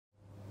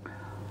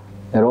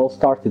It all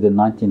started in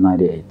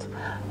 1998.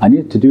 I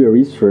needed to do a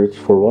research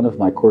for one of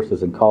my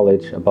courses in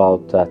college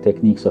about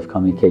techniques of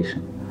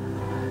communication.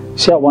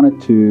 See, I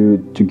wanted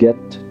to get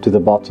to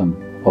the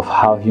bottom of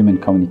how human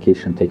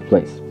communication takes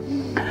place.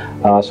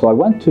 So I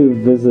went to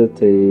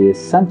visit a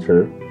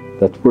center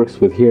that works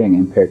with hearing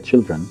impaired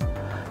children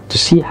to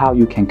see how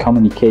you can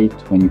communicate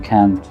when you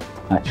can't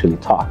actually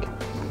talk.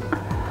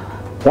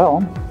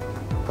 Well,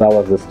 that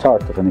was the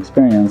start of an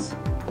experience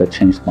that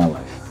changed my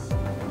life.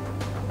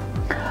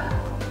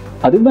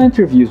 I did my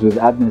interviews with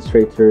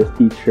administrators,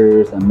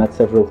 teachers, and met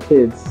several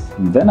kids.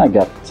 And then I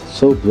got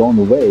so blown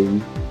away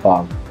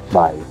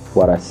by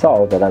what I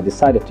saw that I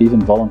decided to even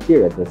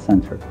volunteer at the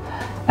center.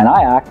 And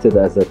I acted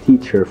as a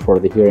teacher for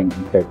the hearing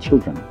impaired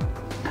children.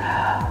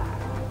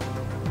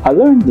 I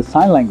learned the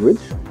sign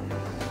language.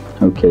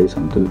 Okay,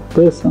 some do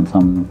this and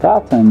some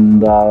that,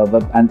 and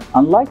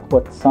unlike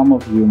what some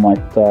of you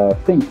might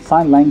think,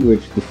 sign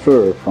language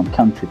differ from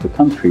country to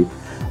country,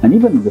 and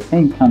even in the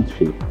same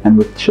country. And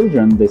with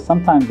children, they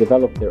sometimes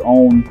develop their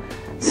own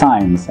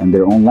signs and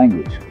their own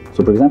language.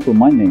 So for example,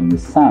 my name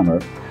is Samer,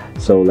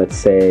 so let's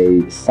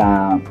say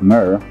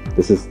Samer,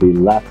 this is the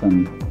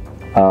Latin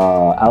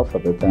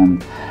alphabet,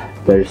 and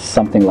there's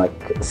something like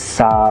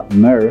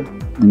Samer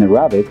in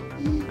Arabic,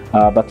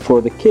 but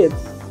for the kids,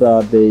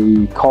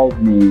 they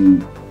called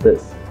me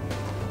this,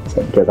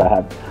 because I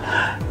had,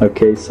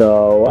 okay,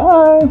 so,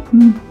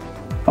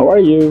 how are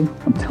you?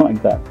 Something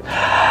like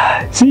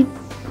that. See,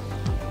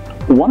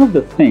 one of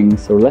the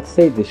things, or let's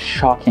say the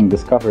shocking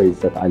discoveries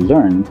that I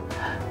learned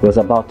was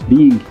about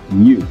being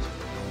mute.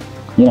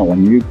 You know,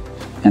 when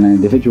an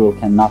individual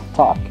cannot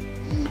talk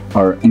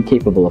or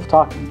incapable of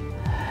talking.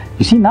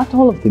 You see, not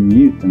all of the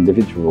mute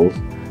individuals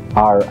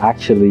are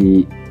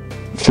actually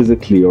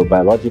physically or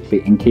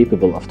biologically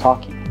incapable of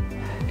talking.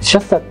 It's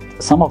just that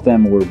some of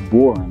them were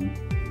born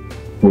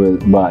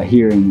with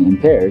hearing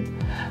impaired,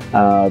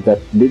 that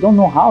they don't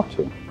know how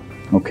to,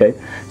 okay?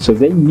 So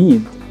they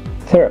need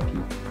therapy,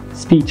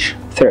 speech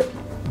therapy.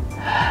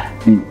 I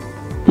mean,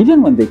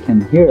 even when they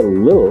can hear a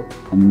little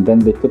and then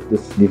they put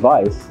this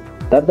device,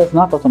 that does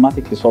not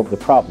automatically solve the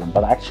problem,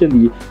 but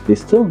actually they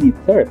still need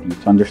therapy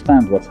to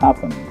understand what's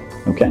happening,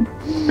 okay?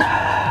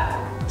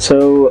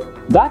 So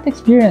that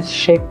experience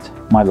shaped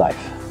my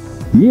life.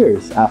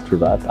 Years after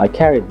that, I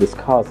carried this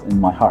cause in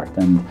my heart,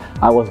 and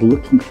I was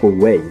looking for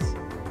ways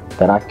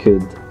that I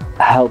could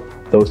help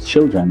those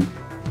children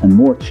and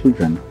more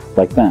children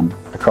like them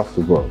across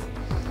the world.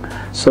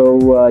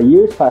 So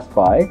years passed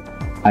by.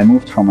 I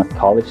moved from a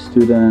college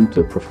student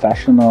to a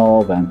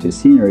professional, then to a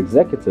senior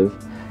executive,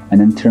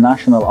 an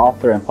international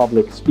author and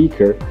public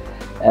speaker.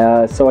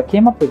 So I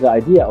came up with the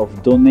idea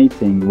of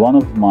donating one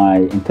of my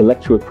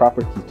intellectual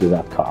property to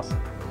that cause.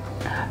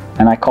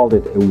 And I called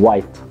it a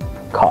white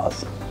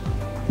cause.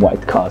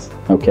 White cause,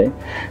 okay?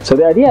 So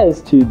the idea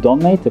is to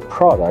donate a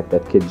product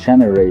that could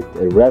generate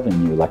a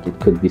revenue, like it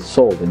could be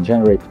sold and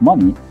generate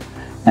money,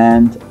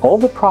 and all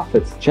the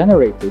profits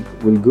generated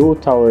will go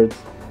towards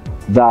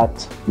that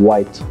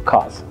white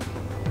cause.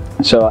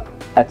 So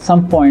at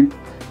some point,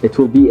 it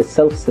will be a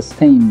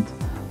self-sustained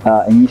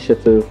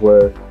initiative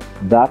where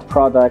that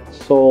product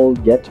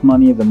sold, get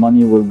money, the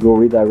money will go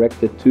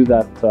redirected to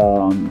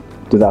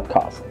that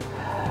cause.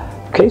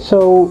 Okay,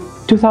 so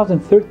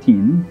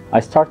 2013, I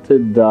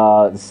started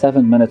the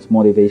 7 Minutes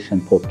Motivation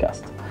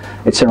podcast.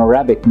 It's an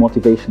Arabic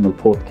motivational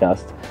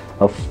podcast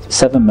of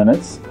 7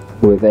 minutes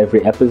with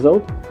every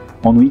episode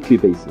on weekly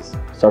basis,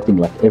 starting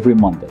like every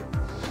Monday.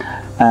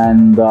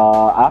 And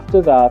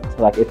after that,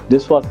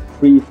 this was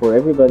free for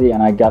everybody,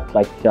 and I got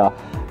like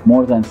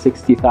more than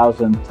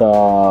 60,000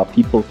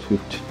 people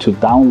to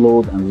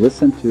download and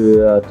listen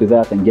to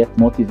that and get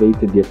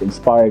motivated, get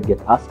inspired,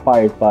 get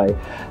aspired by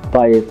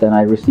it. And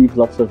I received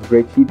lots of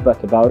great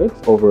feedback about it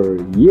over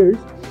years.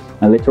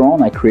 And later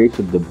on, I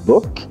created the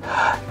book,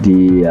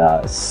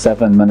 the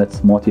 7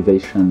 Minutes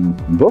Motivation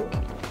book.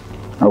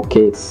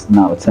 Okay, it's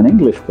an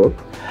English book.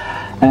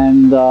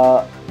 And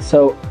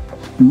so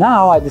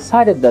now I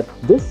decided that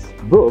this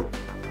book,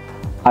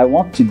 I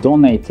want to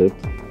donate it,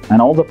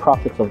 and all the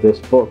profits of this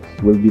book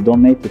will be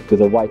donated to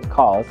the white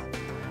cause,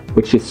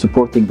 which is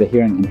supporting the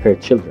hearing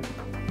impaired children.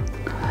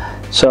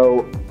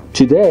 So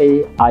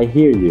today, I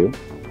Hear You,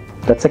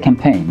 that's a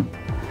campaign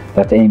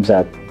that aims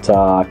at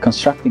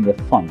constructing a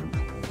fund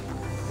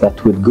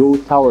that would go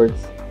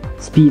towards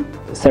speech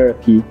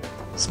therapy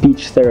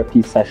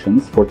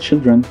sessions for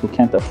children who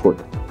can't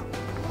afford it.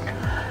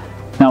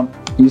 Now,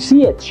 you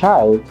see, a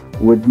child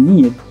would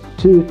need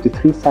 2 to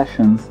 3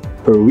 sessions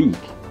per week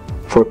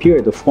for a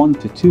period of 1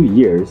 to 2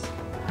 years,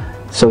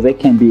 so they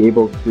can be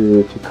able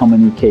to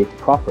communicate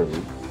properly.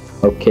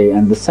 Okay,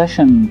 and the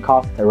session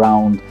cost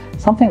around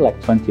something like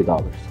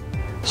 $20.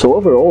 So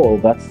overall,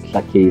 that's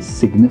like a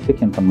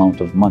significant amount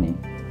of money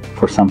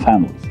for some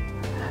families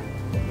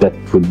that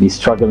would be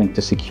struggling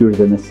to secure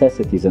the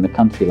necessities in a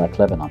country like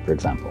Lebanon, for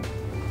example.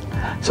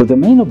 So the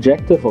main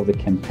objective of the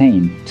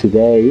campaign,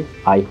 Today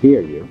I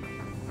Hear You,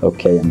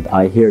 okay, and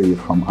I hear you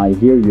from I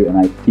hear you and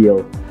I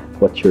feel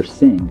what you're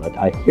saying, but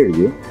I hear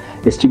you,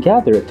 is to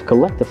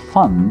collect a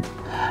fund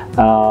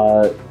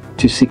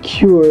to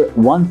secure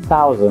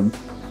 1,000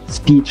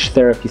 speech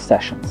therapy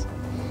sessions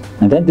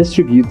and then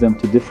distribute them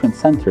to different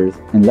centers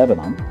in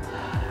Lebanon.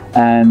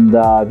 And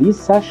these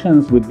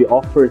sessions would be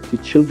offered to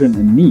children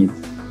in need.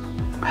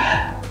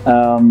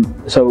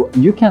 So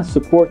you can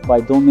support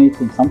by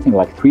donating something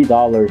like $3,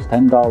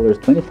 $10,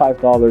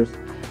 $25,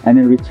 and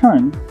in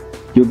return,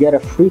 you get a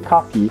free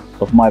copy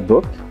of my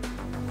book,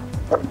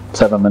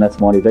 7 Minutes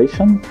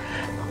Motivation,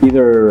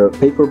 either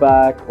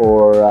paperback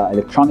or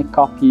electronic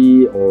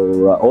copy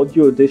or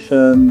audio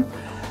edition.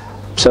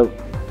 So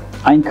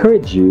I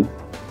encourage you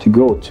to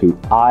go to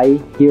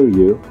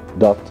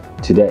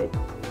ihearyou.today.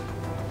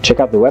 Check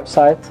out the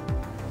website,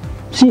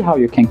 see how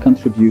you can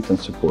contribute and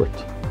support.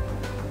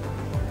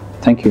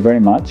 Thank you very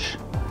much.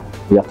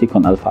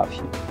 ويعطيكم ألف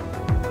عافية.